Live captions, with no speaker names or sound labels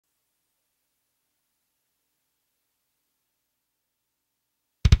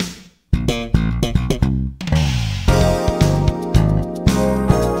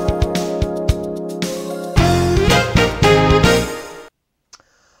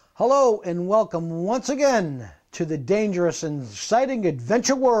Hello and welcome once again to the dangerous and exciting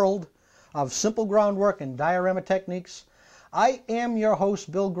adventure world of simple groundwork and diorama techniques. I am your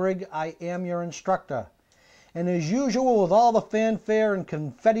host, Bill Grigg. I am your instructor. And as usual, with all the fanfare and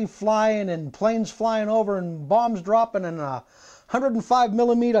confetti flying and planes flying over and bombs dropping and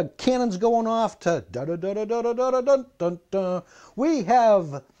 105mm cannons going off to da-da-da-da-da-da-da-dun-dun, we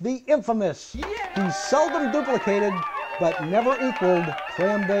have the infamous, the seldom duplicated, but never equaled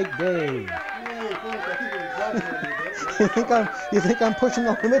Clam Bake Dave. You think I'm pushing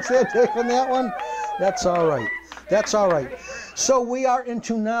the limits there, Dave, on that one? That's all right. That's all right. So we are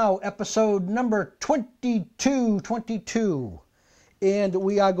into now episode number 22, and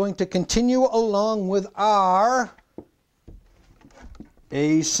we are going to continue along with our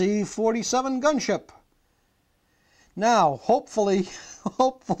AC-47 gunship. Now, hopefully,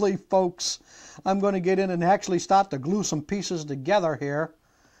 folks, I'm going to get in and actually start to glue some pieces together here.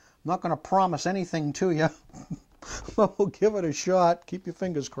 I'm not going to promise anything to you, but we'll give it a shot. Keep your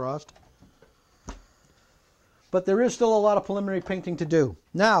fingers crossed. But there is still a lot of preliminary painting to do.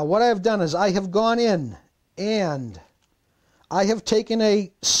 Now, what I have done is I have gone in and I have taken a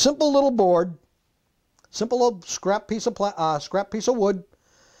simple little board, simple little scrap piece of wood.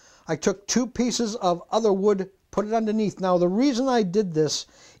 I took 2 pieces of other wood, put it underneath. Now, the reason I did this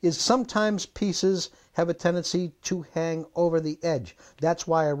is sometimes pieces have a tendency to hang over the edge. That's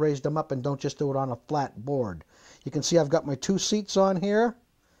why I raised them up and don't just do it on a flat board. You can see I've got my 2 seats on here,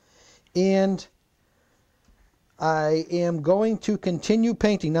 and I am going to continue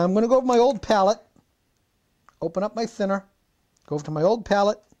painting. Now I'm going to go over my old palette, open up my thinner, go over to my old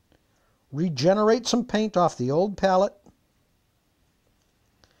palette, regenerate some paint off the old palette,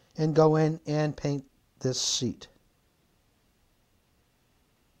 and go in and paint this seat.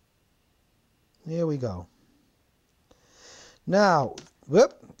 There we go. Now,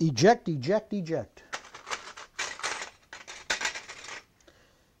 whoop, eject, eject, eject.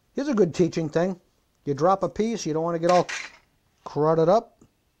 Here's a good teaching thing. You drop a piece, you don't want to get all crowded up.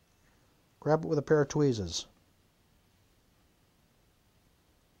 Grab it with a pair of tweezers.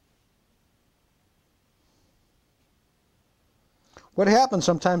 What happens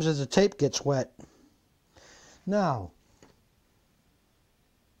sometimes is the tape gets wet. Now,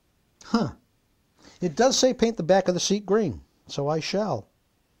 it does say paint the back of the seat green, so I shall.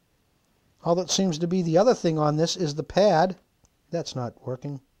 All that seems to be the other thing on this is the pad. That's not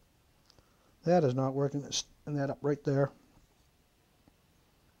working. That is not working. Stand that up right there.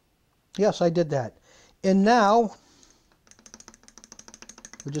 Yes, I did that. And now,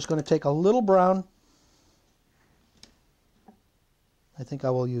 we're just going to take a little brown. I think I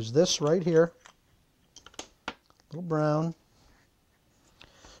will use this right here. A little brown.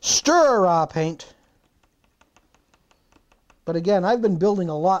 Stir our paint. But again, I've been building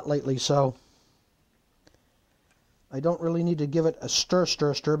a lot lately, so I don't really need to give it a stir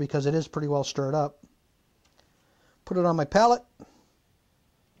because it is pretty well stirred up. Put it on my palette.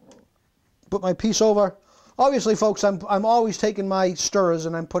 Put my piece over. Obviously, folks, I'm always taking my stirrers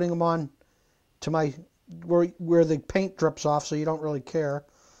and I'm putting them on to my where the paint drips off, so you don't really care.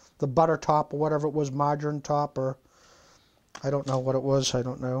 The butter top or whatever it was, margarine top, or I don't know what it was. I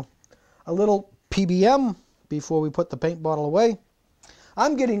don't know. A little PBM before we put the paint bottle away.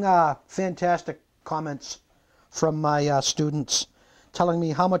 I'm getting fantastic comments from my students telling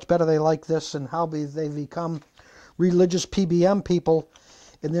me how much better they like this and how they've become religious PBM people,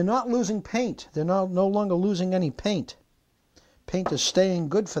 and they're not losing paint. They're no longer losing any paint. Paint is staying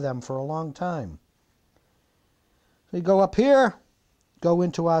good for them for a long time. We go up here, go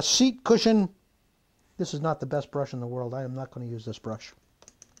into our seat cushion. This is not the best brush in the world. I am not going to use this brush.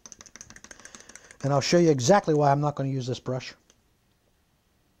 And I'll show you exactly why I'm not going to use this brush.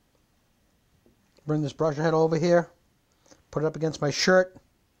 Bring this brush head over here, put it up against my shirt,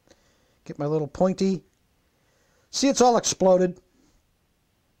 get my little pointy. See, it's all exploded.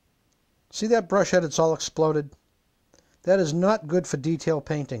 See that brush head? It's all exploded. That is not good for detail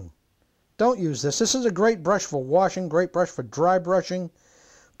painting. Don't use this. This is a great brush for washing, great brush for dry brushing,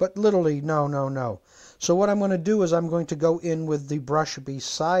 but literally, no, no, no. So what I'm going to do is I'm going to go in with the brush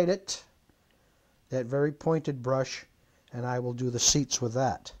beside it, that very pointed brush, and I will do the seats with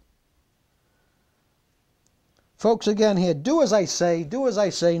that. Folks, again here, do as I say,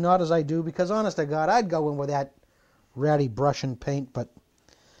 not as I do, because honest to God, I'd go in with that ratty brush and paint, but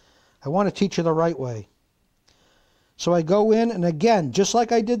I want to teach you the right way. So I go in, and again, just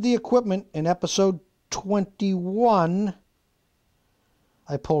like I did the equipment in episode 21,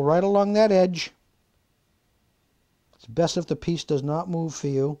 I pull right along that edge. It's best if the piece does not move for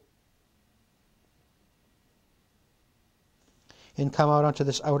you. and come out onto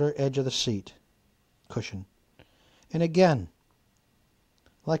this outer edge of the seat cushion. And again,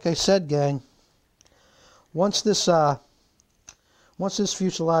 like I said, gang, once this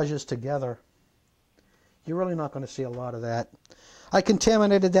fuselage is together, you're really not going to see a lot of that. I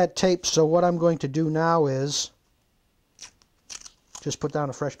contaminated that tape, so what I'm going to do now is just put down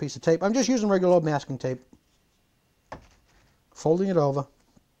a fresh piece of tape. I'm just using regular old masking tape. Folding it over.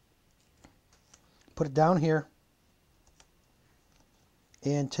 Put it down here.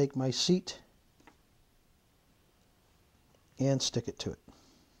 And take my seat and stick it to it.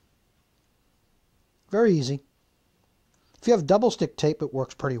 Very easy. If you have double stick tape, it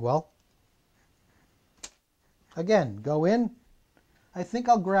works pretty well. Again, go in. I think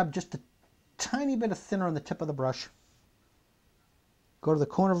I'll grab just a tiny bit of thinner on the tip of the brush. Go to the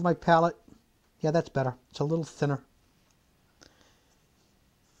corner of my palette. Yeah, that's better. It's a little thinner.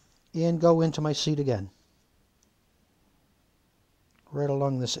 And go into my seat again. Right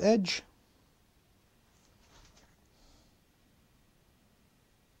along this edge.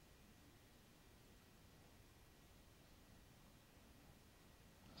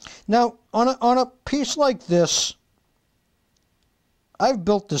 Now, on a piece like this, I've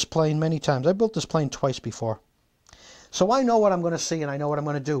built this plane many times. I've built this plane twice before. So I know what I'm going to see and I know what I'm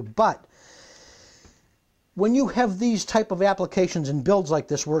going to do. But when you have these type of applications and builds like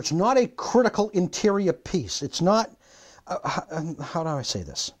this where it's not a critical interior piece, it's not, how do I say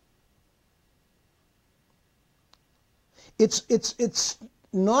this? It's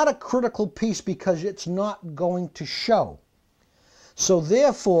not a critical piece because it's not going to show. So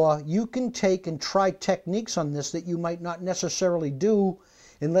therefore, you can take and try techniques on this that you might not necessarily do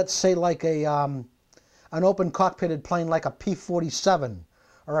in, let's say, like an open cockpitted plane like a P-47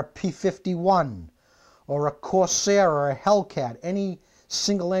 or a P-51 or a Corsair or a Hellcat, any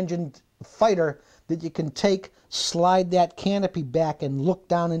single-engine fighter that you can take, slide that canopy back and look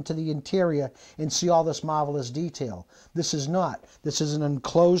down into the interior and see all this marvelous detail. This is not. This is an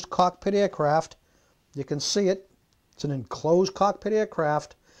enclosed cockpit aircraft. You can see it. It's an enclosed cockpit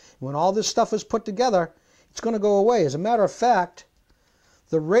aircraft. When all this stuff is put together, it's going to go away. As a matter of fact,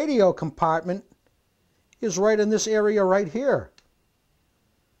 the radio compartment is right in this area right here.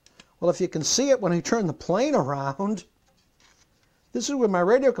 Well, if you can see it when I turn the plane around, this is where my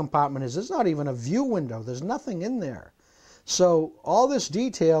radio compartment is. There's not even a view window. There's nothing in there. So all this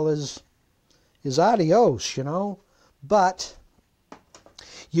detail is adios, you know. But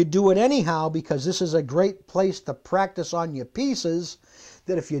you do it anyhow because this is a great place to practice on your pieces,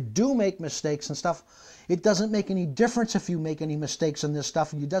 that if you do make mistakes and stuff, it doesn't make any difference if you make any mistakes in this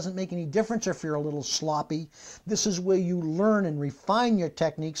stuff. It doesn't make any difference if you're a little sloppy. This is where you learn and refine your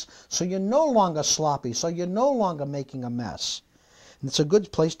techniques so you're no longer sloppy, so you're no longer making a mess. And it's a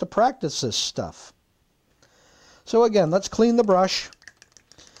good place to practice this stuff. So again, let's clean the brush.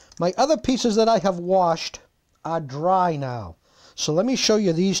 My other pieces that I have washed are dry now. So let me show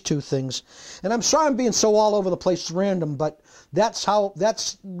you these two things. And I'm sorry I'm being so all over the place random, but that's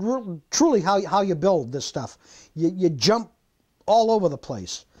truly how you build this stuff. You jump all over the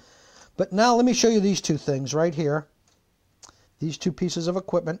place. But now let me show you these two things right here. These two pieces of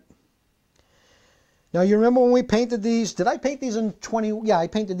equipment. Now you remember when we painted these? Did I paint these in 20? Yeah, I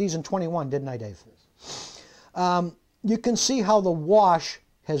painted these in 21, didn't I, Dave? You can see how the wash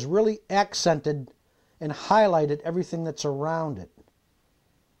has really accented and highlighted everything that's around it.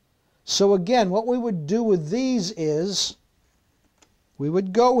 So again, what we would do with these is we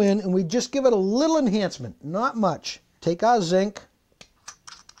would go in and we just give it a little enhancement, not much. Take our zinc,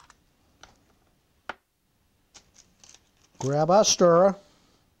 grab our stirrer.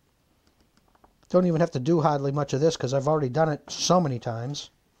 Don't even have to do hardly much of this because I've already done it so many times.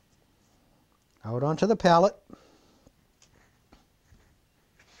 Out onto the palette.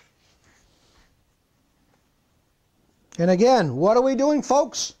 And again, what are we doing,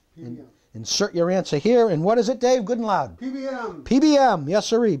 folks? Insert your answer here. And what is it, Dave? Good and loud. PBM. PBM. Yes,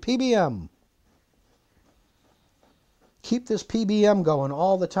 sirree. PBM. Keep this PBM going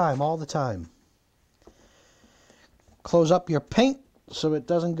all the time, all the time. Close up your paint so it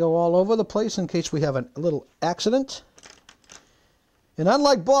doesn't go all over the place in case we have a little accident. And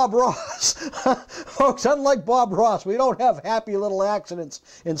unlike Bob Ross, folks, unlike Bob Ross, we don't have happy little accidents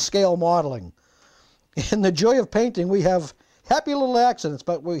in scale modeling. In the joy of painting, we have happy little accidents,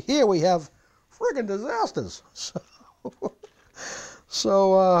 but here we have friggin' disasters.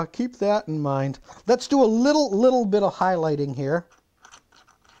 So keep that in mind. Let's do a little bit of highlighting here.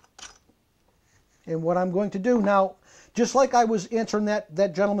 And what I'm going to do now, just like I was answering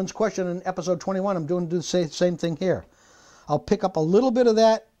that gentleman's question in episode 21, I'm doing the same thing here. I'll pick up a little bit of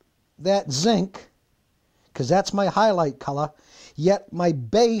that zinc, because that's my highlight color, yet my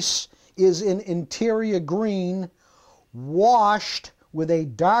base is in interior green washed with a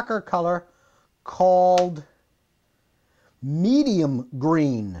darker color called medium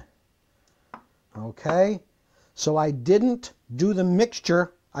green. Okay, so I didn't do the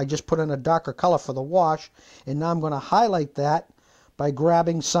mixture, I just put in a darker color for the wash, and now I'm going to highlight that by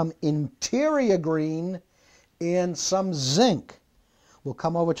grabbing some interior green and some zinc. We'll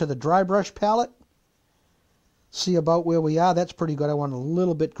come over to the dry brush palette, see about where we are. That's pretty good. I want a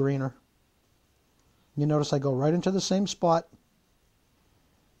little bit greener. You notice I go right into the same spot.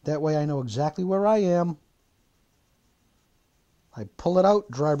 That way I know exactly where I am. I pull it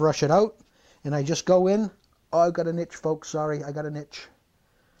out, dry brush it out, and I just go in. Oh, I've got an itch, folks. Sorry, I got an itch.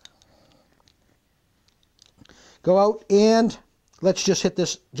 Go out and let's just hit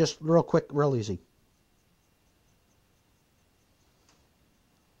this just real quick, real easy.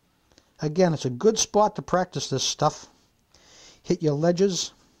 Again, it's a good spot to practice this stuff. Hit your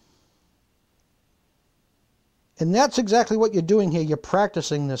ledges. And that's exactly what you're doing here. You're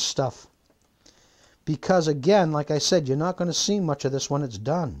practicing this stuff. Because again, like I said, you're not going to see much of this when it's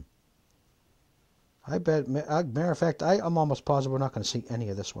done. I bet, matter of fact, I'm almost positive we're not going to see any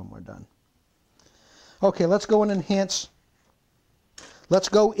of this when we're done. Okay, let's go and enhance. Let's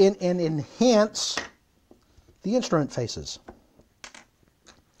go in and enhance the instrument faces.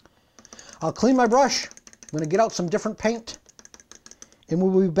 I'll clean my brush. I'm going to get out some different paint. And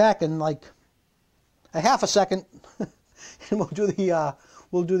we'll be back in like a half a second. And we'll do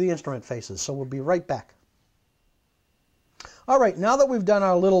the instrument faces. So we'll be right back. All right, now that we've done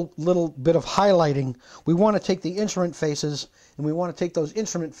our little bit of highlighting, we want to take the instrument faces, and we want to take those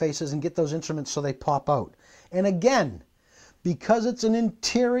instrument faces and get those instruments so they pop out. And again, because it's an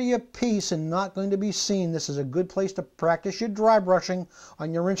interior piece and not going to be seen, this is a good place to practice your dry brushing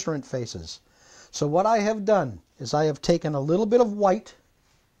on your instrument faces. So what I have done is I have taken a little bit of white.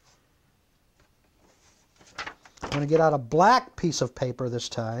 I'm going to get out a black piece of paper this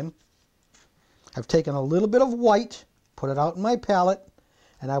time. I've taken a little bit of white, put it out in my palette,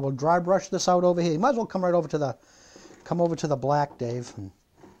 and I will dry brush this out over here. You might as well come right over to the black, Dave, and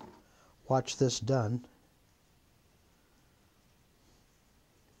watch this done.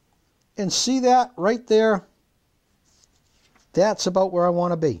 And see that right there? That's about where I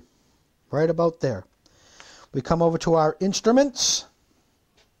want to be. Right about there. We come over to our instruments,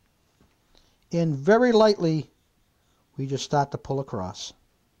 and very lightly we just start to pull across.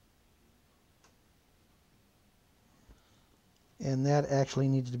 And that actually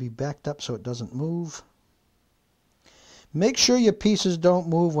needs to be backed up so it doesn't move. Make sure your pieces don't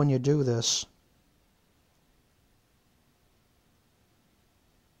move when you do this.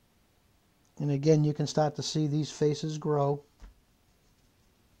 And again, you can start to see these faces grow.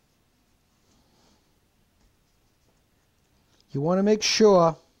 You want to make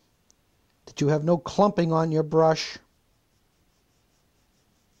sure that you have no clumping on your brush.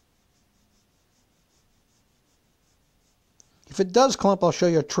 If it does clump, I'll show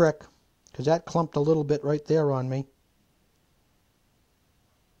you a trick, because that clumped a little bit right there on me.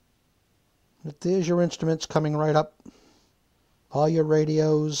 But there's your instruments coming right up. All your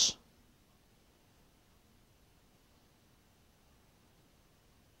radios.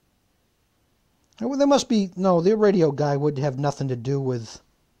 Well, there must be, no, the radio guy would have nothing to do with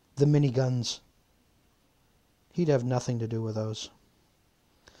the miniguns. He'd have nothing to do with those.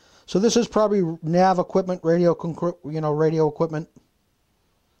 So this is probably nav equipment, radio equipment.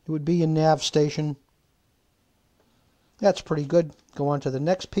 It would be a nav station. That's pretty good. Go on to the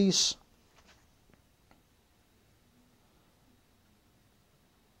next piece.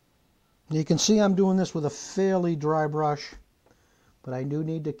 You can see I'm doing this with a fairly dry brush, but I do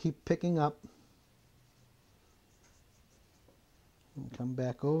need to keep picking up. And come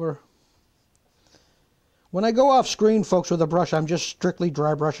back over. When I go off screen, folks, with a brush, I'm just strictly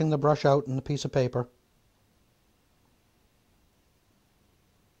dry brushing the brush out in a piece of paper.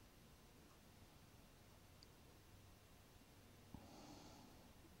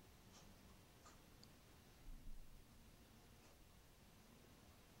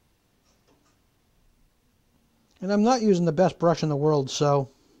 And I'm not using the best brush in the world, so.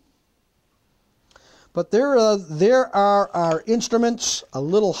 But there are our instruments, a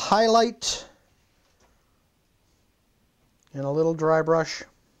little highlight, and a little dry brush.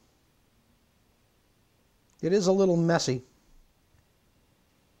 It is a little messy.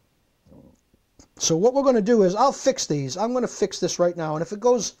 So what we're going to do is, I'll fix these. I'm going to fix this right now, and if it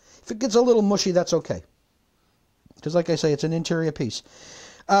gets a little mushy, that's okay. Because like I say, it's an interior piece.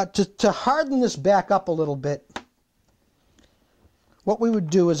 To harden this back up a little bit, what we would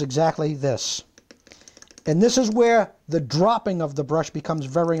do is exactly this. And this is where the dropping of the brush becomes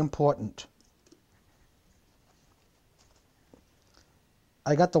very important.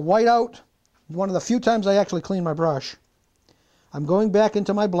 I got the white out. One of the few times I actually clean my brush. I'm going back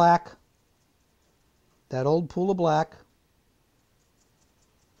into my black, that old pool of black,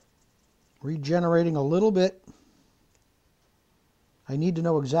 regenerating a little bit. I need to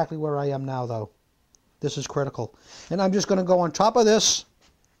know exactly where I am now, though. This is critical. And I'm just going to go on top of this.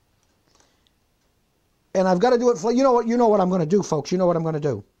 And I've got to do it for, you know what I'm going to do, folks. You know what I'm going to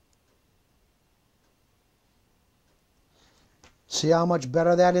do. See how much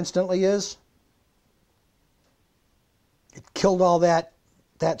better that instantly is? It killed all that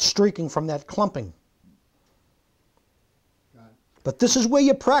streaking from that clumping. But this is where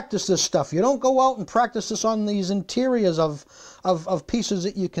you practice this stuff. You don't go out and practice this on these interiors of pieces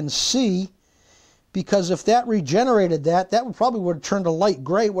that you can see, because if that regenerated that would have turned a light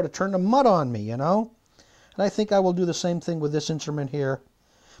gray, would have turned to mud on me, you know? And I think I will do the same thing with this instrument here.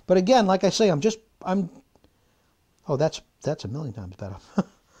 But again, like I say, oh, that's a million times better.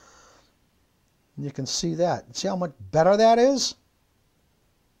 You can see that. See how much better that is?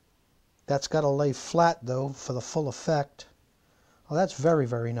 That's got to lay flat, though, for the full effect. Oh, that's very,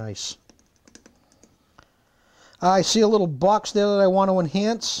 very nice. I see a little box there that I want to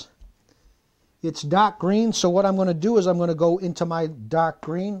enhance. It's dark green, so what I'm going to do is I'm going to go into my dark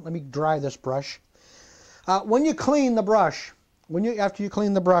green. Let me dry this brush. When you clean the brush, after you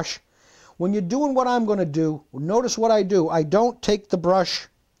clean the brush, when you're doing what I'm going to do, notice what I do. I don't take the brush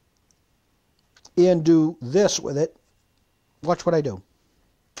and do this with it. Watch what I do.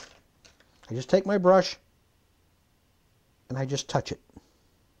 I just take my brush and I just touch it.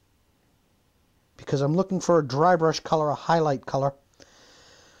 Because I'm looking for a dry brush color, a highlight color.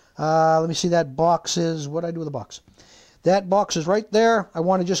 Let me see, that box is, what do I do with the box? That box is right there. I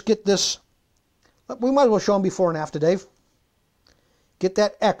want to just get this. We might as well show them before and after, Dave. Get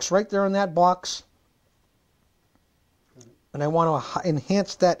that X right there in that box. And I want to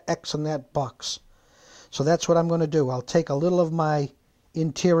enhance that X in that box. So that's what I'm going to do. I'll take a little of my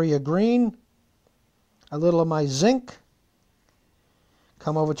interior green, a little of my zinc,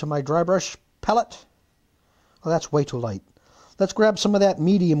 come over to my dry brush palette. Oh, that's way too light. Let's grab some of that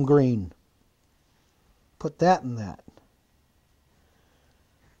medium green. Put that in that.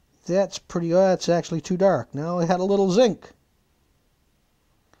 That's pretty, that's actually too dark. Now I had a little zinc.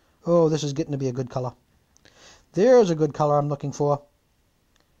 Oh, this is getting to be a good color. There's a good color I'm looking for.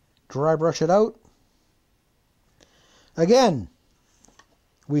 Dry brush it out. Again,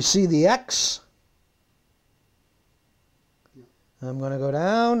 we see the X. I'm going to go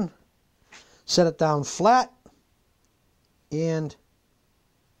down, set it down flat, and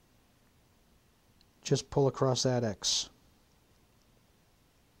just pull across that X.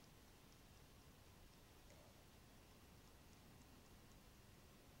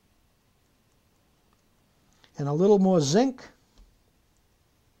 And a little more zinc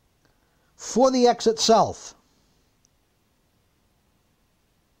for the X itself.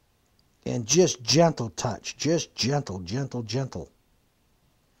 And just gentle touch, just gentle, gentle, gentle.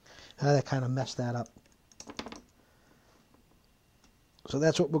 That kind of messed that up. So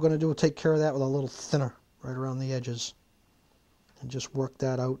that's what we're going to do. We'll take care of that with a little thinner right around the edges. And just work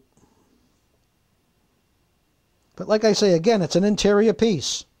that out. But like I say, again, it's an interior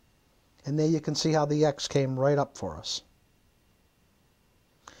piece. And there you can see how the X came right up for us.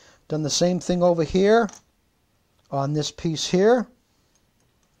 Done the same thing over here on this piece here.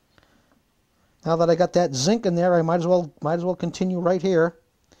 Now that I got that zinc in there, I might as well continue right here.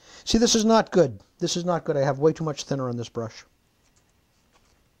 See, this is not good. This is not good. I have way too much thinner on this brush.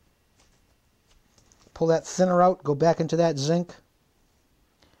 Pull that thinner out, go back into that zinc.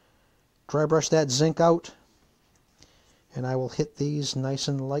 Dry brush that zinc out. And I will hit these nice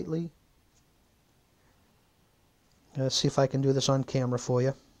and lightly. Let's see if I can do this on camera for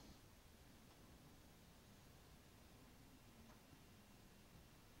you.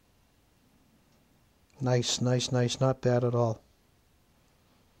 Nice, nice, nice. Not bad at all.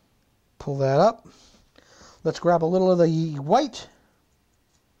 Pull that up. Let's grab a little of the white.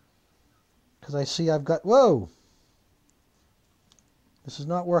 Because I see I've got... Whoa! This is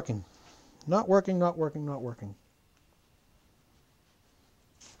not working. Not working, not working, not working.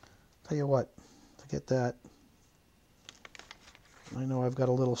 Tell you what. Forget that. I know I've got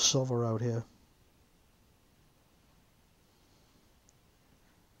a little silver out here.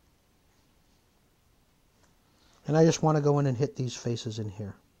 And I just want to go in and hit these faces in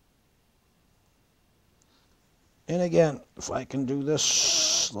here. And again, if I can do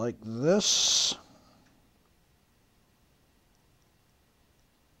this like this.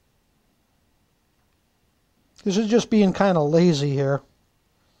 This is just being kind of lazy here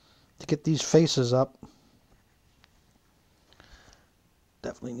to get these faces up.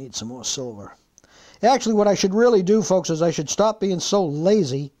 Definitely need some more silver. Actually, what I should really do, folks, is I should stop being so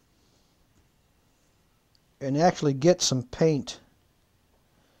lazy and actually get some paint.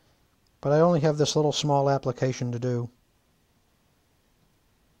 But I only have this little small application to do.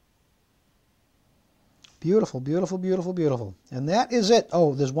 Beautiful, beautiful, beautiful, beautiful. And that is it.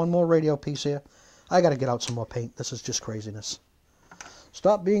 Oh, there's one more radio piece here. I got to get out some more paint. This is just craziness.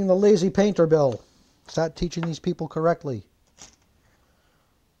 Stop being the lazy painter, Bill. Start teaching these people correctly.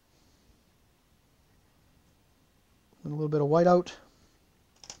 A little bit of whiteout.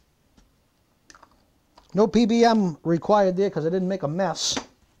 No PBM required there because I didn't make a mess.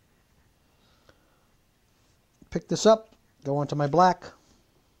 Pick this up, go onto my black.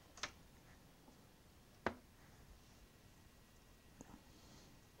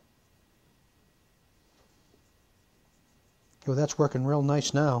 Oh, that's working real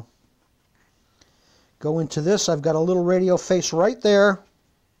nice now. Go into this. I've got a little radio face right there.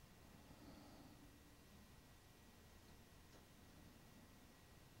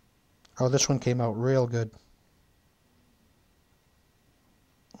 Oh, this one came out real good.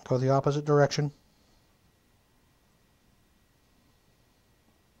 Go the opposite direction.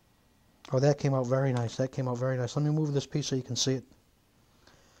 Oh, that came out very nice. That came out very nice. Let me move this piece so you can see it.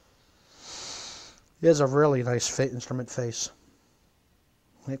 There's a really nice instrument face.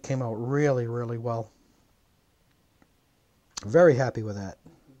 It came out really, really well. Very happy with that.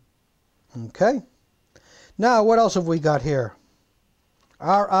 Okay. Now, what else have we got here?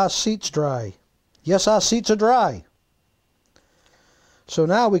 Are our seats dry? Yes, our seats are dry. So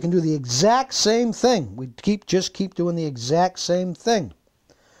now we can do the exact same thing. We just keep doing the exact same thing.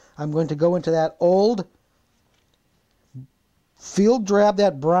 I'm going to go into that old field drab,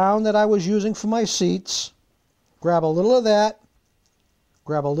 that brown that I was using for my seats. Grab a little of that.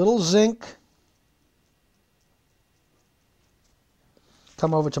 Grab a little zinc.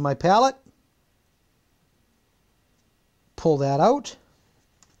 Come over to my palette. Pull that out.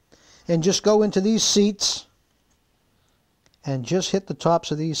 And just go into these seats and just hit the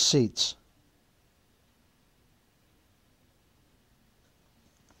tops of these seats.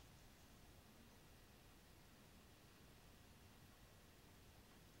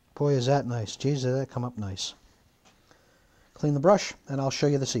 Boy, is that nice. Geez, did that come up nice. Clean the brush, and I'll show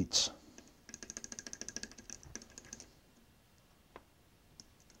you the seats.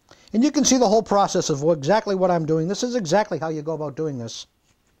 And you can see the whole process of exactly what I'm doing. This is exactly how you go about doing this.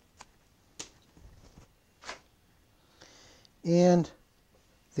 And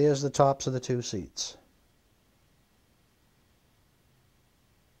there's the tops of the two seats.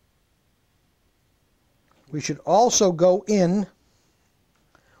 We should also go in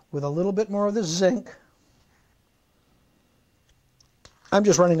with a little bit more of the zinc. I'm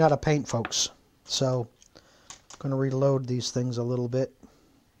just running out of paint, folks. So I'm going to reload these things a little bit.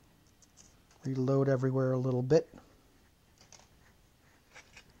 Reload everywhere a little bit.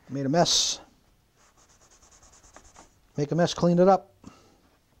 Made a mess. Make a mess, clean it up.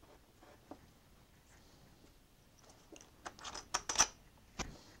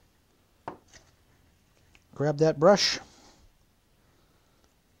 Grab that brush.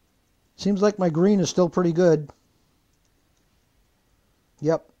 Seems like my green is still pretty good.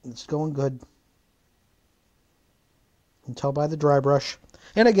 Yep, it's going good. You can tell by the dry brush.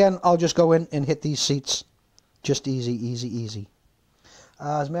 And again, I'll just go in and hit these seats. Just easy, easy, easy.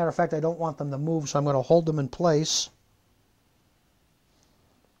 As a matter of fact, I don't want them to move, so I'm going to hold them in place.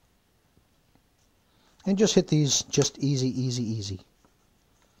 And just hit these just easy, easy, easy.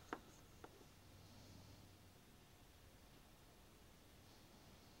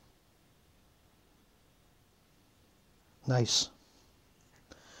 Nice.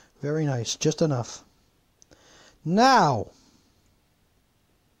 Very nice. Just enough. Now,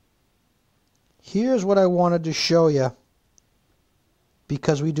 here's what I wanted to show you,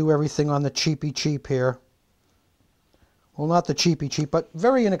 because we do everything on the cheapy cheap here. Well, not the cheapy cheap, but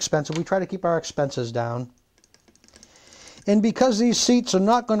very inexpensive. We try to keep our expenses down. And because these seats are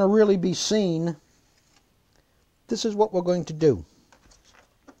not going to really be seen, this is what we're going to do.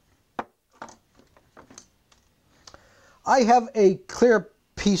 I have a clear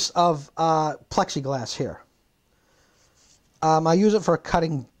piece of plexiglass here. I use it for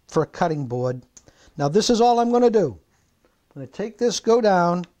a cutting board. Now this is all I'm going to do. I'm going to take this, go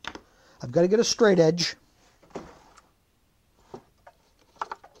down. I've got to get a straight edge.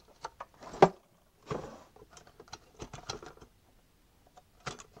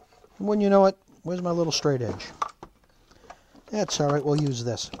 When you know it, where's my little straight edge? That's all right, we'll use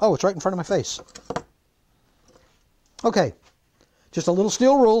this. Oh, it's right in front of my face. Okay, just a little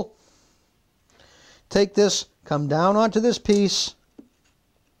steel rule. Take this, come down onto this piece,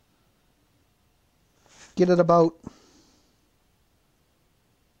 get it about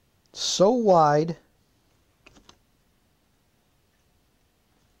so wide,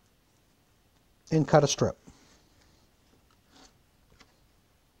 and cut a strip.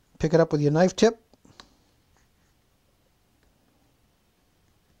 Pick it up with your knife tip.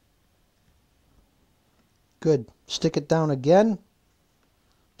 Good. Stick it down again.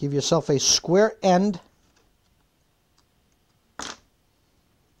 Give yourself a square end.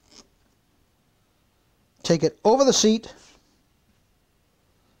 Take it over the seat.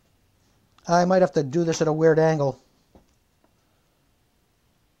 I might have to do this at a weird angle.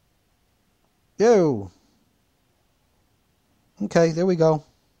 Yo. Okay, there we go.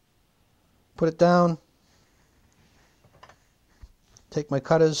 Put it down. Take my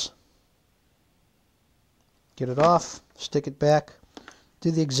cutters. Get it off. Stick it back.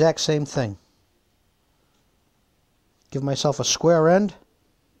 Do the exact same thing. Give myself a square end.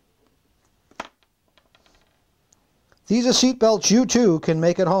 These are seat belts you too can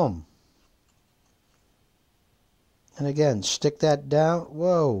make at home. And again, stick that down.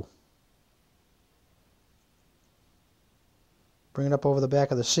 Whoa. Bring it up over the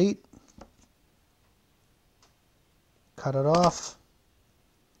back of the seat. Cut it off.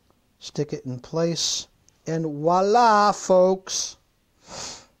 Stick it in place. And voila, folks.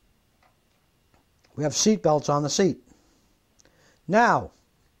 We have seat belts on the seat. Now,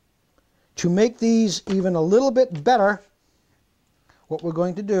 to make these even a little bit better, what we're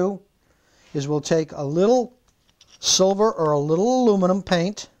going to do is we'll take a little silver or a little aluminum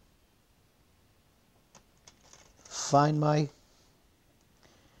paint. Find my...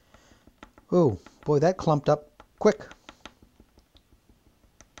 Ooh, boy, that clumped up quick.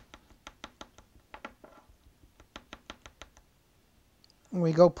 There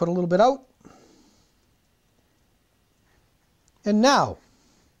we go, put a little bit out. And now,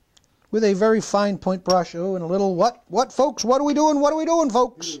 with a very fine point brush, oh, and a little what, folks? What are we doing? What are we doing,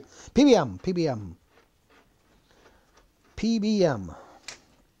 folks? PBM, PBM. PBM.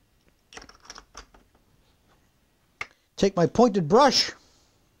 Take my pointed brush,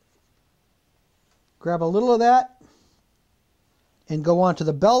 grab a little of that, and go onto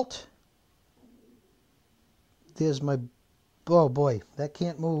the belt. There's my, oh boy, that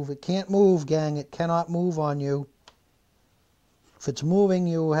can't move. It can't move, gang. It cannot move on you. If it's moving,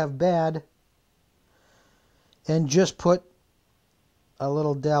 you have bad. And just put a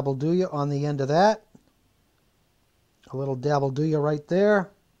little dabble-do-ya on the end of that. A little dabble-do-ya right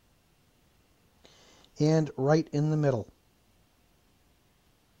there. And right in the middle.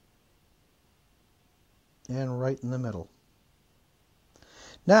 And right in the middle.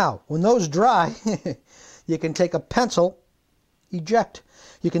 Now, when those dry, you can take a pencil, eject.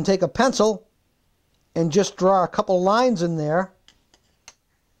 You can take a pencil and just draw a couple lines in there.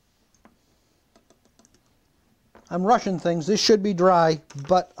 I'm rushing things. This should be dry,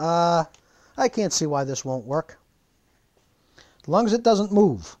 but I can't see why this won't work. As long as it doesn't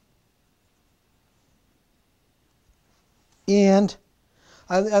move. And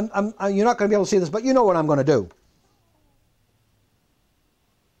you're not going to be able to see this, but you know what I'm going to do.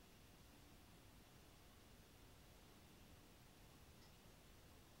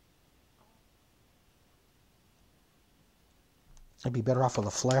 I'd be better off with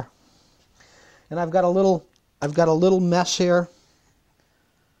a flare. And I've got a little mess here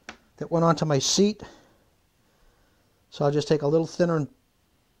that went onto my seat. So I'll just take a little thinner and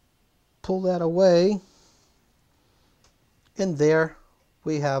pull that away. And there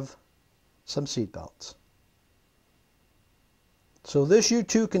we have some seat belts. So this you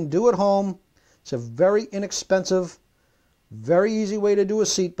too can do at home. It's a very inexpensive, very easy way to do a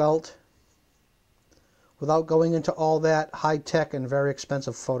seat belt without going into all that high-tech and very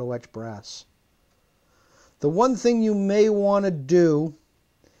expensive photo etch brass. The one thing you may want to do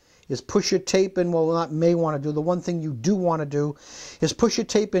is push your tape in, well, not may want to do, the one thing you do want to do is push your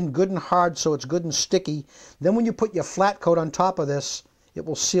tape in good and hard so it's good and sticky. Then when you put your flat coat on top of this, it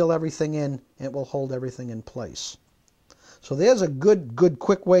will seal everything in and it will hold everything in place. So there's a good,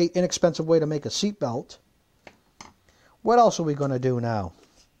 quick way, inexpensive way to make a seat belt. What else are we going to do now?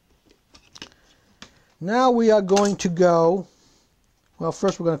 Now we are going to go, well,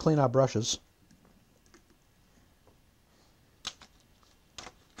 first we're going to clean our brushes.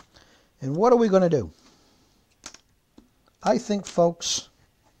 And what are we going to do? I think, folks,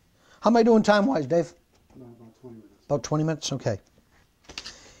 how am I doing time-wise, Dave? About 20 minutes. About 20 minutes? Okay.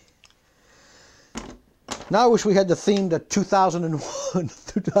 Now I wish we had the theme to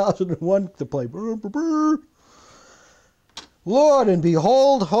 2001 to play. Lord and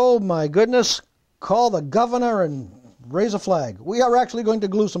behold, oh my goodness, call the governor and raise a flag. We are actually going to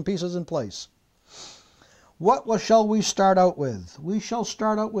glue some pieces in place. What shall we start out with? We shall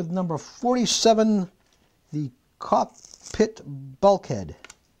start out with number 47, the cockpit bulkhead.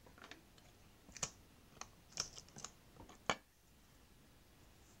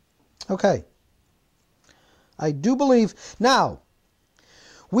 Okay. I do believe, now,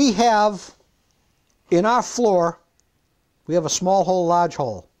 we have in our floor, we have a small hole, large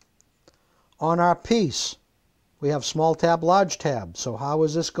hole. On our piece, we have small tab, large tab. So how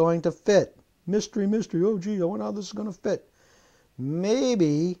is this going to fit? Mystery, mystery. Oh, gee, I wonder how this is going to fit.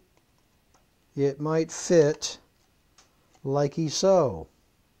 Maybe it might fit likey so.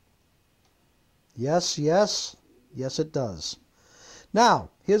 Yes, yes. Yes, it does. Now,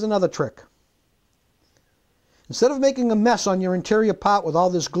 here's another trick. Instead of making a mess on your interior part with all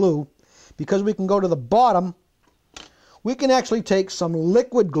this glue, because we can go to the bottom, we can actually take some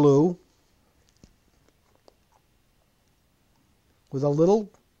liquid glue with a little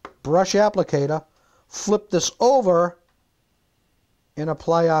brush applicator, flip this over, and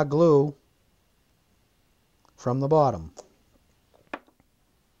apply our glue from the bottom.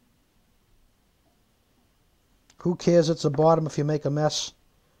 Who cares it's the bottom if you make a mess?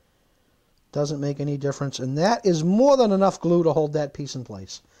 Doesn't make any difference. And that is more than enough glue to hold that piece in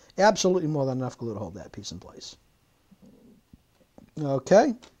place. Absolutely more than enough glue to hold that piece in place.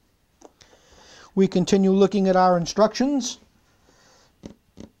 Okay. We continue looking at our instructions.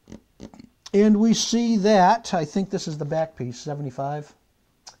 And we see that, I think this is the back piece, 75.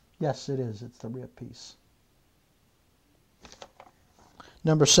 Yes, it is. It's the rear piece.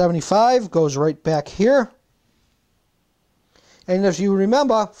 Number 75 goes right back here. And if you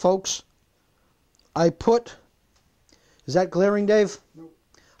remember, folks, I put, is that glaring, Dave? Nope.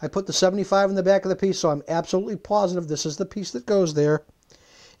 I put the 75 in the back of the piece, so I'm absolutely positive this is the piece that goes there.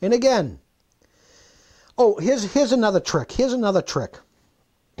 And again, oh, here's another trick. Here's another trick.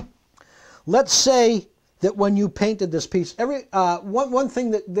 Let's say that when you painted this piece, one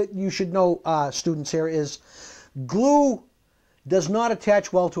thing that you should know, students, here is glue does not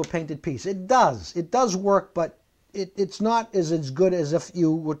attach well to a painted piece. It does. It does work, but it's not as good as if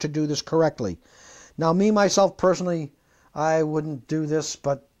you were to do this correctly. Now, me, myself, personally, I wouldn't do this,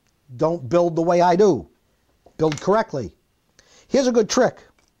 but don't build the way I do. Build correctly. Here's a good trick.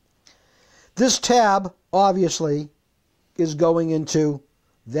 This tab, obviously, is going into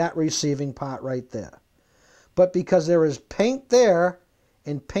that receiving part right there. But because there is paint there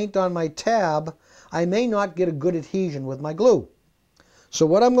and paint on my tab, I may not get a good adhesion with my glue. So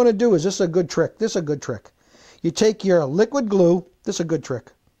what I'm going to do is, this is a good trick. This is a good trick. You take your liquid glue. This is a good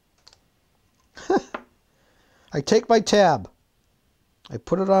trick. I take my tab. I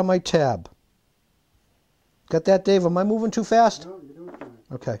put it on my tab. Got that, Dave? Am I moving too fast? No, you're doing fine.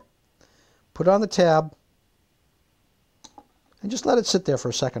 Okay. Put it on the tab. And just let it sit there for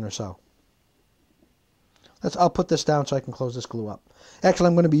a second or so. I'll put this down so I can close this glue up. Actually,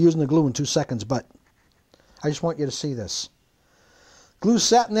 I'm going to be using the glue in 2 seconds, but I just want you to see this. Glue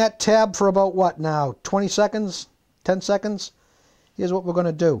sat in that tab for about what now? 20 seconds? 10 seconds? Here's what we're going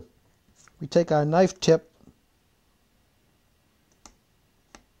to do. We take our knife tip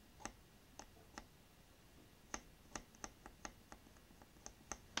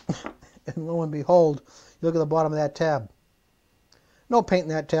and lo and behold, you look at the bottom of that tab. No paint in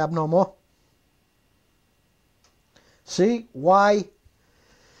that tab no more. See why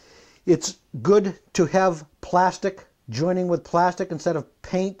it's good to have plastic joining with plastic instead of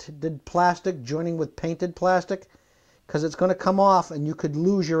painted plastic joining with painted plastic? Because it's going to come off and you could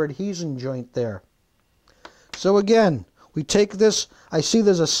lose your adhesion joint there. So again, we take this. I see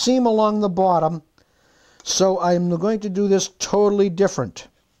there's a seam along the bottom, so I'm going to do this totally different.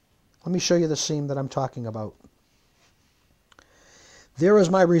 Let me show you the seam that I'm talking about. There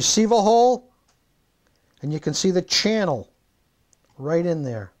is my receiver hole, and you can see the channel right in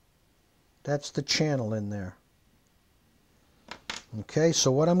there. That's the channel in there. Okay,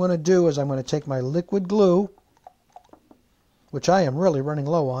 so what I'm going to do is I'm going to take my liquid glue, which I am really running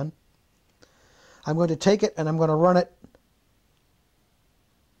low on. I'm going to take it and I'm going to run it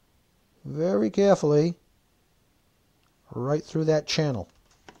very carefully right through that channel.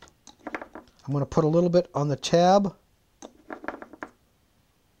 I'm going to put a little bit on the tab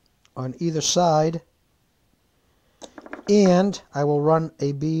on either side, and I will run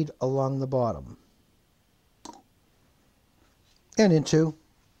a bead along the bottom and into,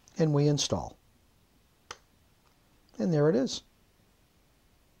 and we install. And there it is.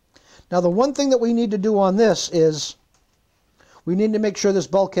 Now the one thing that we need to do on this is we need to make sure this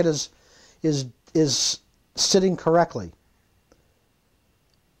bulkhead is sitting correctly.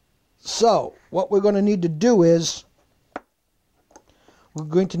 So what we're going to need to do is we're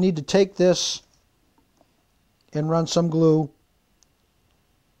going to need to take this and run some glue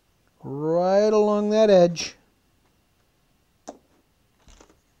right along that edge.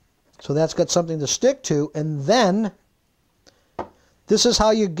 So that's got something to stick to, and then this is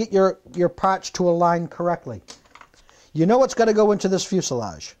how you get your parts to align correctly. You know what's got to go into this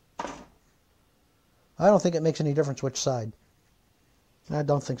fuselage. I don't think it makes any difference which side. I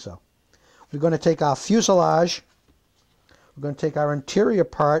don't think so. We're going to take our fuselage, we're going to take our interior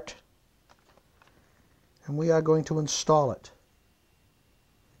part, and we are going to install it.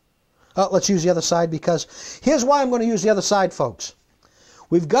 Oh, let's use the other side, because here's why I'm going to use the other side, folks.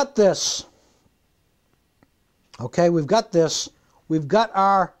 We've got this. Okay, we've got this. We've got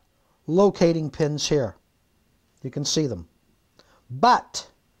our locating pins here. You can see them. But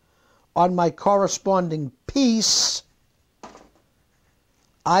on my corresponding piece,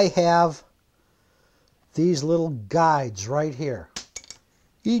 I have these little guides right here.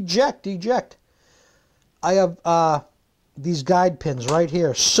 Eject, eject. I have these guide pins right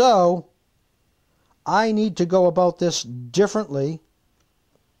here. So I need to go about this differently.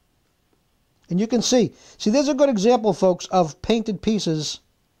 And you can see there's a good example, folks, of painted pieces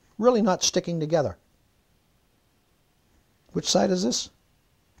really not sticking together. Which side is this?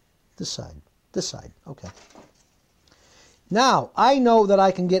 This side. This side. Okay. Now, I know that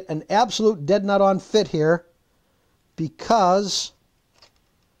I can get an absolute dead nut on fit here because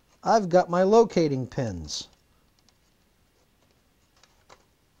I've got my locating pins.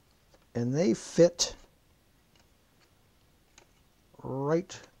 And they fit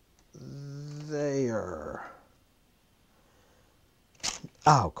right there.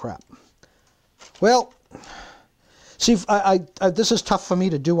 Oh, crap. Well, see, this is tough for me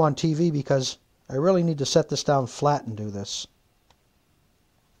to do on TV because I really need to set this down flat and do this.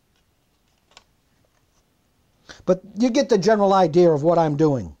 But you get the general idea of what I'm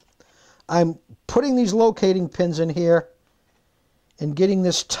doing. I'm putting these locating pins in here and getting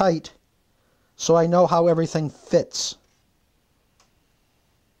this tight so I know how everything fits.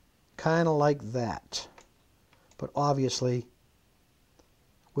 Kind of like that. But obviously,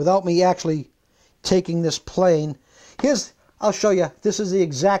 without me actually taking this plane, I'll show you. This is the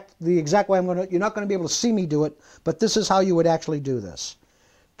exact way I'm going to, you're not going to be able to see me do it, but this is how you would actually do this.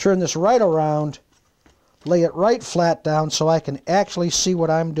 Turn this right around, lay it right flat down so I can actually see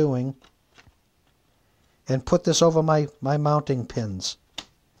what I'm doing, and put this over my mounting pins.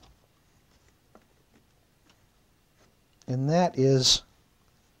 And that is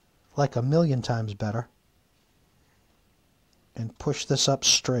like a million times better. And push this up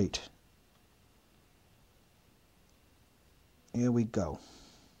straight. Here we go.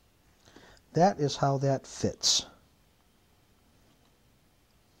 That is how that fits.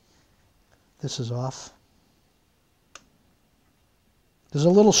 This is off. There's a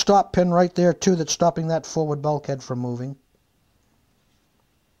little stop pin right there too that's stopping that forward bulkhead from moving.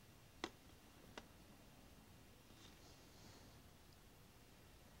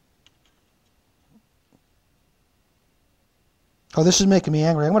 Oh, this is making me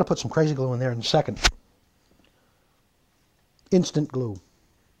angry. I'm going to put some crazy glue in there in a second. Instant glue.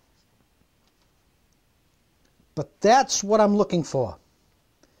 But that's what I'm looking for.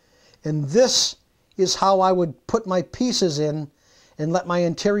 And this is how I would put my pieces in and let my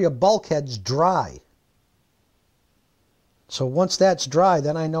interior bulkheads dry. So once that's dry,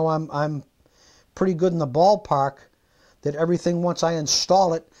 then I know I'm pretty good in the ballpark that everything, once I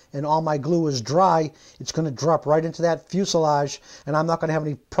install it and all my glue is dry, it's going to drop right into that fuselage, and I'm not going to have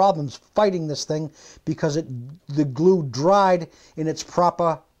any problems fighting this thing because the glue dried in its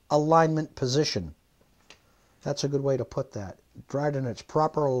proper alignment position. That's a good way to put that. Dried in its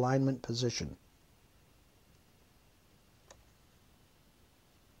proper alignment position.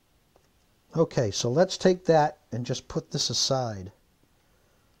 Okay, so let's take that and just put this aside.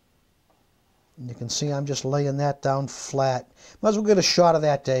 And you can see I'm just laying that down flat. Might as well get a shot of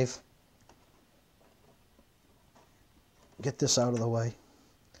that, Dave. Get this out of the way.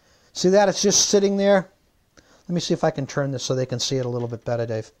 See that? It's just sitting there. Let me see if I can turn this so they can see it a little bit better,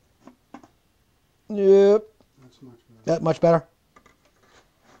 Dave. Yep. That's much better. That much better?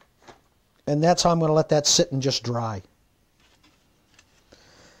 And that's how I'm going to let that sit and just dry.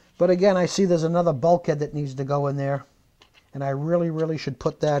 But again, I see there's another bulkhead that needs to go in there. And I really, really should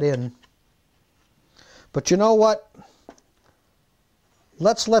put that in. But you know what?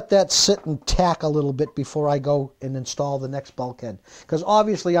 Let's let that sit and tack a little bit before I go and install the next bulkhead. Because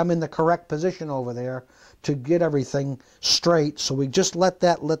obviously I'm in the correct position over there to get everything straight. So we just let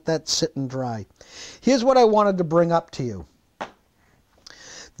that sit and dry. Here's what I wanted to bring up to you.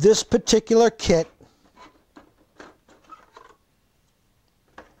 this particular kit,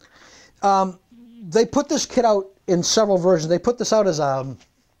 they put this kit out in several versions. They put this out as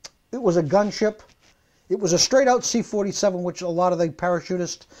it was a gunship. It was a straight out C-47, which a lot of the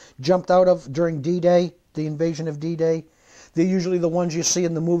parachutists jumped out of during D-Day, the invasion of D-Day. They're usually the ones you see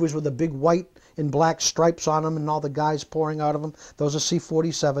in the movies with the big white and black stripes on them and all the guys pouring out of them. Those are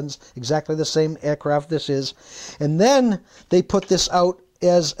C-47s, exactly the same aircraft this is. And then they put this out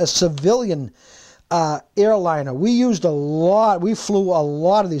as a civilian airliner. We used a lot, we flew a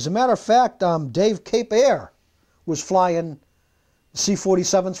lot of these. As a matter of fact, Dave, Cape Air was flying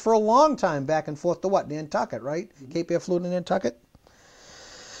C-47s for a long time back and forth to what? Nantucket, right? Mm-hmm. Cape Air flew to Nantucket.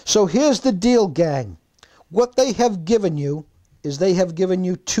 So here's the deal, gang. What they have given you is they have given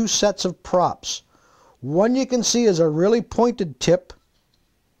you two sets of props. One you can see is a really pointed tip,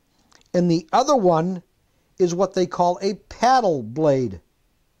 and the other one is what they call a paddle blade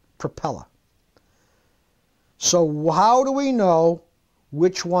propeller. So how do we know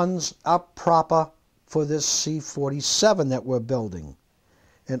which ones are proper for this C-47 that we're building?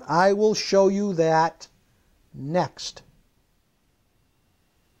 And I will show you that next.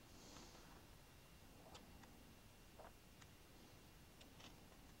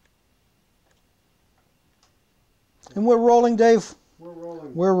 And we're rolling, Dave? We're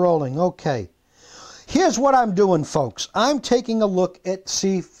rolling. We're rolling, okay. Here's what I'm doing, folks. I'm taking a look at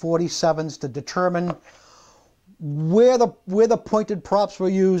C-47s to determine where the pointed props were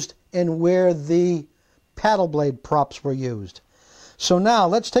used and where the paddle blade props were used. So now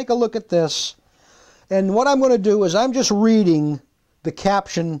let's take a look at this. And what I'm going to do is I'm just reading the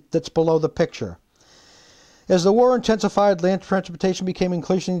caption that's below the picture. As the war intensified, land transportation became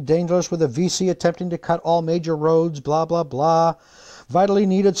increasingly dangerous, with the VC attempting to cut all major roads, blah, blah, blah. Vitally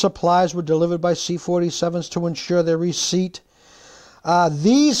needed supplies were delivered by C-47s to ensure their receipt.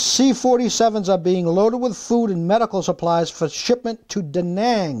 These C-47s are being loaded with food and medical supplies for shipment to Da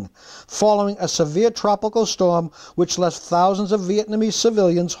Nang, following a severe tropical storm which left thousands of Vietnamese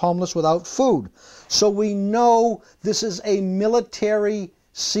civilians homeless without food. So we know this is a military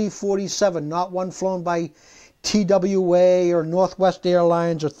C-47, not one flown by TWA or Northwest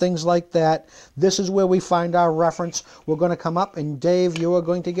Airlines or things like that. This is where we find our reference. We're going to come up, and Dave, you are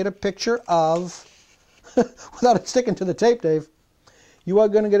going to get a picture of, without it sticking to the tape, Dave, you are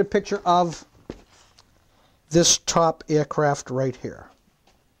going to get a picture of this top aircraft right here.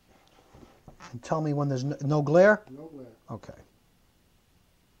 And tell me when there's no glare? No glare. Okay.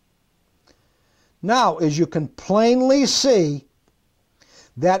 Now, as you can plainly see,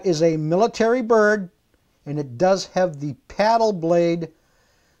 that is a military bird, and it does have the paddle blade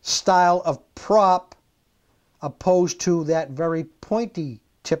style of prop opposed to that very pointy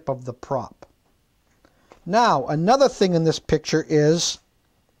tip of the prop. Now, another thing in this picture is,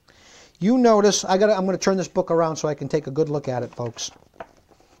 you notice, I'm going to turn this book around so I can take a good look at it, folks,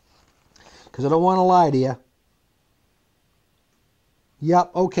 because I don't want to lie to you.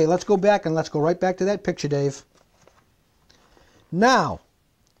 Yep, okay, let's go back, and let's go right back to that picture, Dave. Now,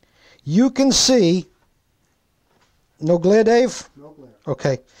 you can see, no glare, Dave? No glare.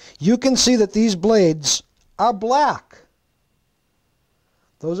 Okay. You can see that these blades are black.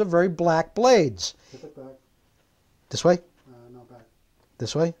 Those are very black blades. Tip it back. This way? No, back.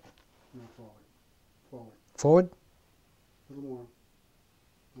 This way? No, forward. Forward. Forward? A little more.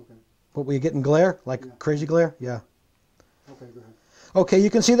 Okay. What, were you getting glare? Like Yeah. crazy glare? Yeah. Okay, go ahead. Okay, you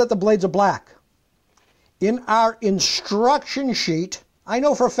can see that the blades are black. In our instruction sheet, I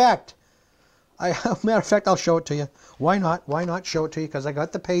know for a fact, matter of fact, I'll show it to you. Why not? Why not show it to you? Because I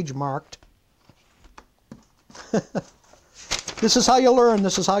got the page marked. This is how you learn.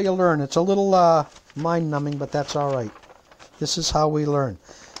 This is how you learn. It's a little mind-numbing, but that's all right. This is how we learn.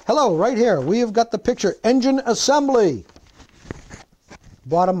 Hello, right here. We have got the picture. Engine assembly.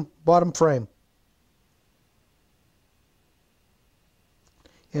 Bottom frame.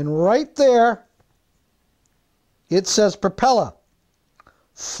 And right there, it says propeller.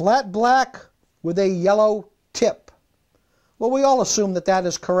 Flat black with a yellow tip. Well, we all assume that that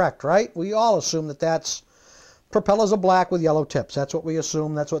is correct, right? We all assume that that's propellers are black with yellow tips. That's what we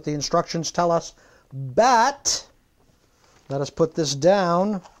assume. That's what the instructions tell us. But let us put this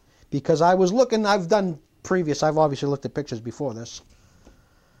down, because I was looking, I've obviously looked at pictures before this.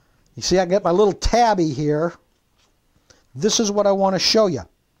 You see, I get my little tabby here. This is what I want to show you.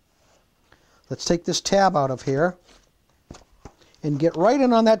 Let's take this tab out of here and get right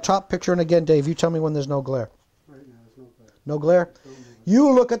in on that top picture. And again, Dave, you tell me when there's no glare. Right now, there's no glare. No glare?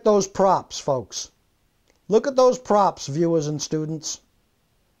 You look at those props, folks. Look at those props, viewers and students.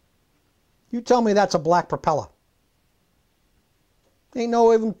 You tell me that's a black propeller. Ain't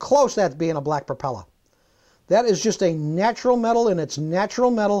no even close to that being a black propeller. That is just a natural metal, and it's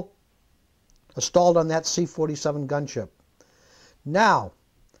natural metal installed on that C-47 gunship. Now,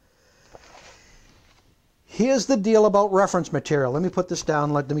 here's the deal about reference material. Let me put this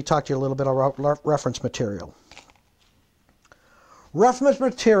down. Let me talk to you a little bit about reference material. Reference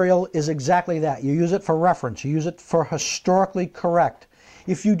material is exactly that. You use it for reference. You use it for historically correct.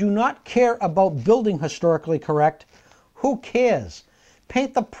 If you do not care about building historically correct, who cares?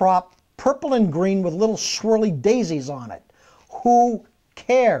 Paint the prop purple and green with little swirly daisies on it. Who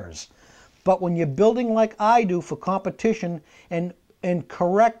cares? But when you're building like I do for competition and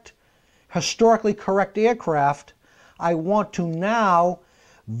correct, historically correct aircraft, I want to now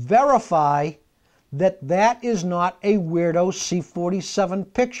verify that that is not a weirdo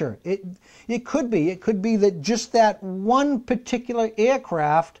C-47 picture. It could be. It could be that just that one particular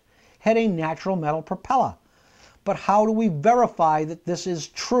aircraft had a natural metal propeller. But how do we verify that this is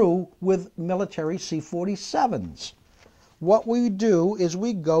true with military C-47s? What we do is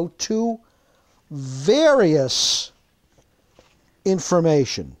we go to various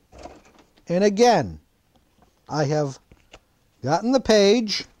information. And again, I have gotten the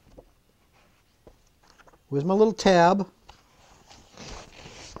page. Where's my little tab?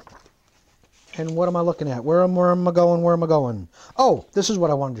 And what am I looking at? Where am I going? Where am I going? Oh, this is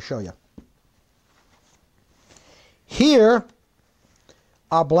what I wanted to show you. Here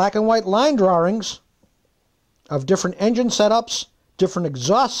are black and white line drawings of different engine setups, different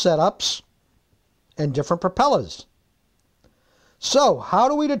exhaust setups, and different propellers. So, how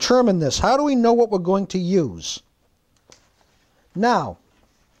do we determine this? How do we know what we're going to use? Now,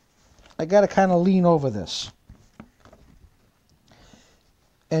 I got to kind of lean over this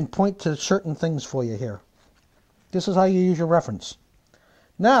and point to certain things for you here. This is how you use your reference.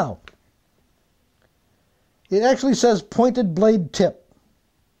 Now, it actually says pointed blade tip.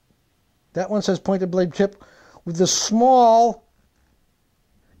 That one says pointed blade tip with the small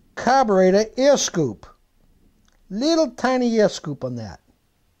carburetor air scoop. Little tiny air scoop on that.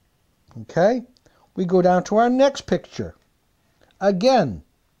 Okay? We go down to our next picture. Again,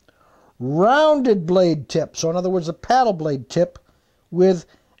 rounded blade tip. So in other words, a paddle blade tip with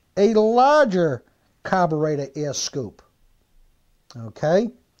a larger carburetor air scoop. Okay?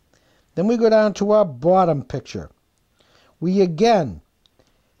 Then we go down to our bottom picture. We again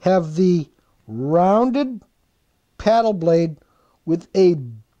have the rounded paddle blade with a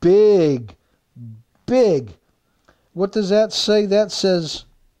big, what does that say? That says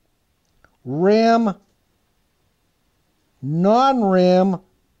ram, non-ram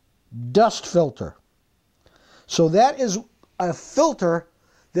dust filter. So that is a filter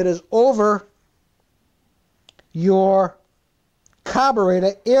that is over your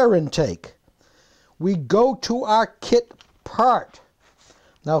carburetor air intake. We go to our kit part.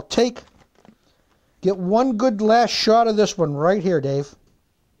 Now get one good last shot of this one right here, Dave.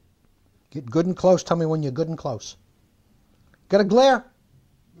 Get good and close. Tell me when you're good and close. Got a glare?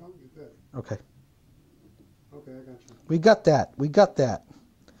 No, you're good. Okay. Okay, I got you. We got that. We got that.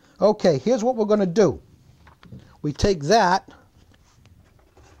 Okay, here's what we're going to do. We take that,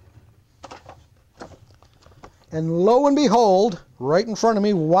 and lo and behold, right in front of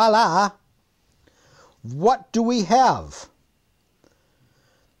me, voila, what do we have?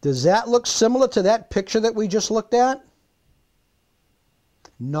 Does that look similar to that picture that we just looked at?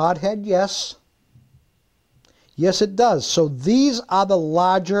 Nod head, yes. Yes, it does. So these are the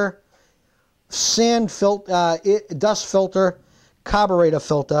larger dust filter, carburetor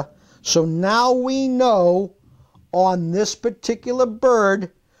filter. So now we know on this particular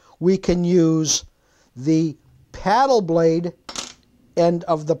bird, we can use the paddle blade end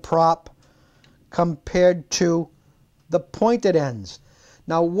of the prop compared to the pointed ends.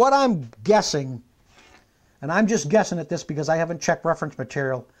 Now what I'm guessing, and I'm just guessing at this because I haven't checked reference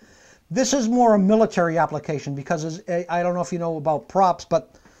material, this is more a military application because I don't know if you know about props,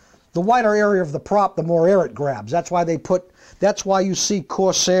 but the wider area of the prop, the more air it grabs. That's why you see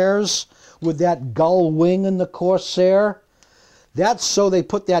Corsairs with that gull wing in the Corsair. That's so they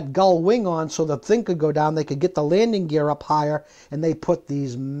put that gull wing on so the thing could go down, they could get the landing gear up higher, and they put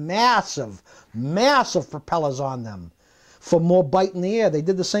these massive, massive propellers on them for more bite in the air. They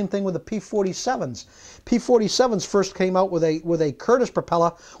did the same thing with the P-47s. P-47s first came out with a Curtiss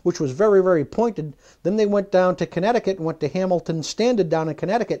propeller, which was very, very pointed. Then they went down to Connecticut and went to Hamilton Standard down in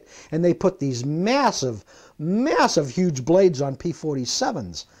Connecticut, and they put these massive, massive, huge blades on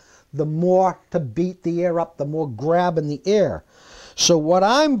P-47s. The more to beat the air up, the more grab in the air. So what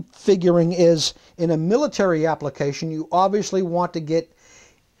I'm figuring is, in a military application, you obviously want to get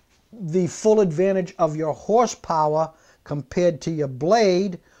the full advantage of your horsepower compared to your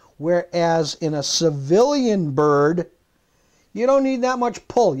blade, whereas in a civilian bird, you don't need that much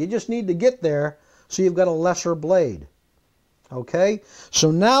pull. You just need to get there, so you've got a lesser blade. Okay?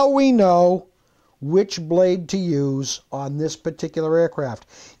 So now we know which blade to use on this particular aircraft.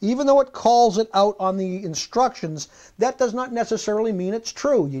 Even though it calls it out on the instructions, that does not necessarily mean it's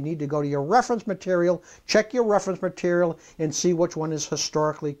true. You need to go to your reference material, check your reference material, and see which one is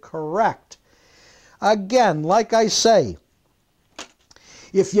historically correct. Again, like I say,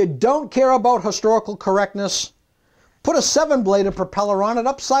 if you don't care about historical correctness, put a 7-bladed propeller on it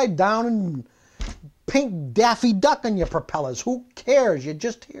upside down and paint Daffy Duck on your propellers. Who cares? You're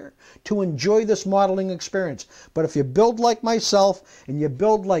just here to enjoy this modeling experience. But if you build like myself and you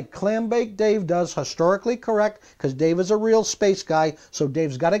build like Clambake Dave does, historically correct, because Dave is a real space guy, so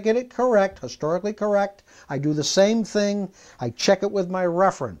Dave's got to get it correct, historically correct. I do the same thing. I check it with my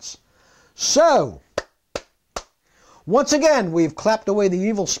reference. So, once again, we've clapped away the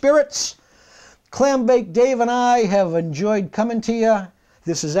evil spirits. Clambake Dave and I have enjoyed coming to you.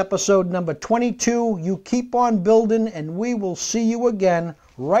 This is episode number 22. You keep on building, and we will see you again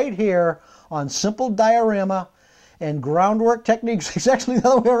right here on Simple Diorama and Groundwork Techniques. It's actually the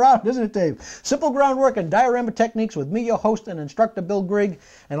other way around, isn't it, Dave? Simple Groundwork and Diorama Techniques with me, your host and instructor, Bill Grigg.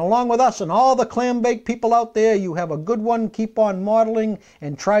 And along with us and all the Clambake people out there, you have a good one. Keep on modeling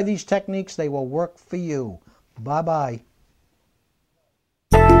and try these techniques. They will work for you. Bye-bye.